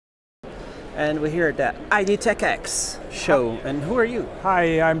and we're here at the IDTechEx show. And who are you?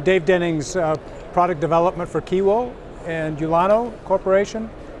 Hi, I'm Dave Dennings, product development for KIWO and Ulano Corporation,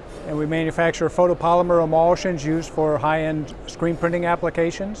 and we manufacture photopolymer emulsions used for high-end screen printing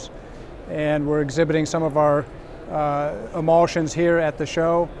applications. And we're exhibiting some of our emulsions here at the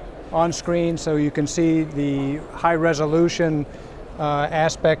show on screen, so you can see the high-resolution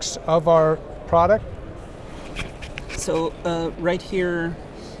aspects of our product. So right here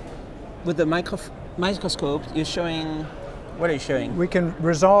with the microscope, you're showing, what are you showing? We can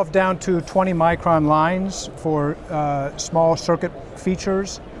resolve down to 20 micron lines for small circuit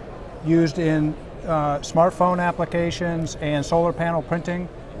features used in smartphone applications and solar panel printing.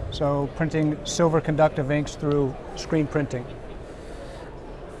 So printing silver conductive inks through screen printing.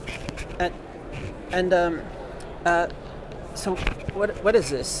 So what is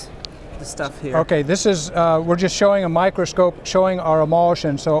this? The stuff here? Okay, this is, we're just showing a microscope showing our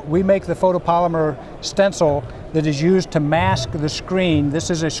emulsion. So we make the photopolymer stencil that is used to mask the screen. This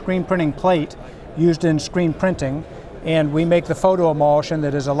is a screen printing plate used in screen printing, and we make the photo emulsion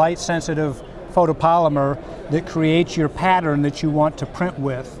that is a light sensitive photopolymer that creates your pattern that you want to print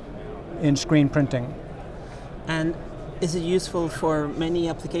with in screen printing. And is it useful for many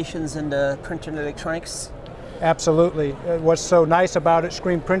applications in the print and electronics? Absolutely. What's so nice about it,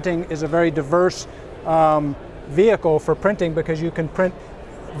 screen printing is a very diverse vehicle for printing because you can print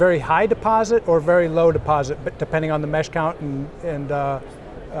very high deposit or very low deposit, but depending on the mesh count and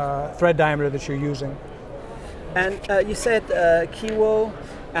thread diameter that you're using. And you said KIWO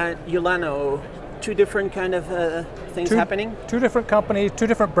and Ulano, two different kind of things happening? Two different companies, two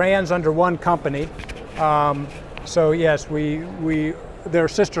different brands under one company. So yes, they're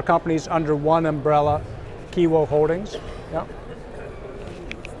sister companies under one umbrella. KIWO Holdings. Yeah.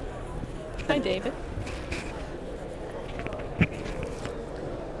 Hi, David.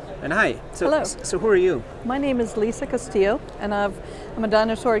 And hi. So, hello. So who are you? My name is Lisa Castillo, and I'm a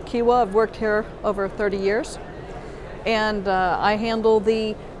dinosaur at KIWO. I've worked here over 30 years, and I handle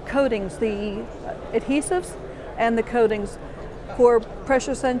the coatings, the adhesives, and the coatings for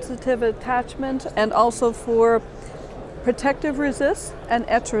pressure-sensitive attachment, and also for protective resist and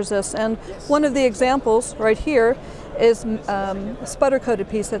etch resist. And one of the examples right here is a sputter coated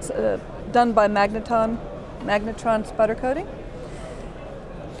piece that's done by magnetron sputter coating.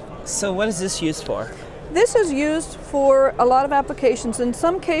 So what is this used for? This is used for a lot of applications. In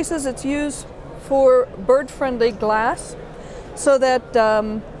some cases it's used for bird-friendly glass so that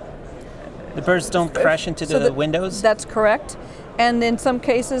the birds don't crash into the windows? That's correct. And in some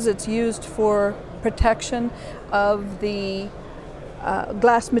cases it's used for protection of the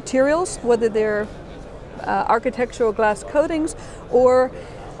glass materials, whether they're architectural glass coatings or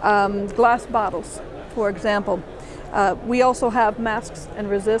glass bottles, for example. We also have masks and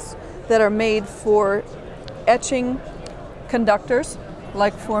resists that are made for etching conductors,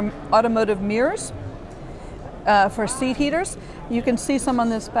 like for automotive mirrors, for seat heaters. You can see some on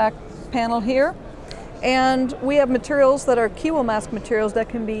this back panel here. And we have materials that are KIWO mask materials that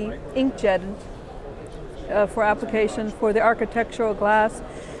can be inkjetted for application for the architectural glass,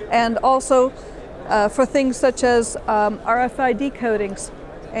 and also for things such as RFID coatings,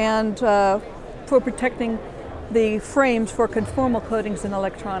 and for protecting the frames for conformal coatings in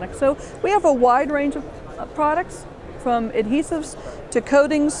electronics. So we have a wide range of products, from adhesives to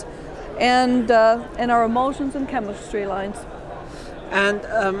coatings, and our emulsions and chemistry lines. And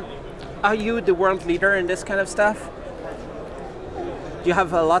are you the world leader in this kind of stuff? Do you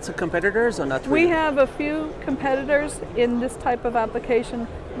have lots of competitors or not really? We have a few competitors in this type of application.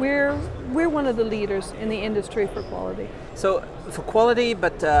 We're one of the leaders in the industry for quality. So for quality,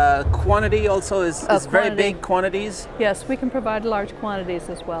 but quantity also is very big quantities? Yes, we can provide large quantities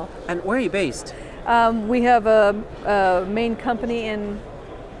as well. And where are you based? We have a main company in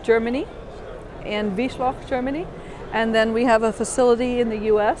Germany, in Wiesloch, Germany. And then we have a facility in the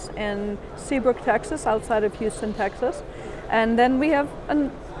US in Seabrook, Texas, outside of Houston, Texas. And then we have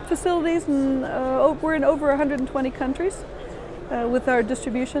facilities in, we're in over 120 countries with our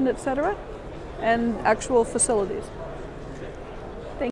distribution, etc., and actual facilities.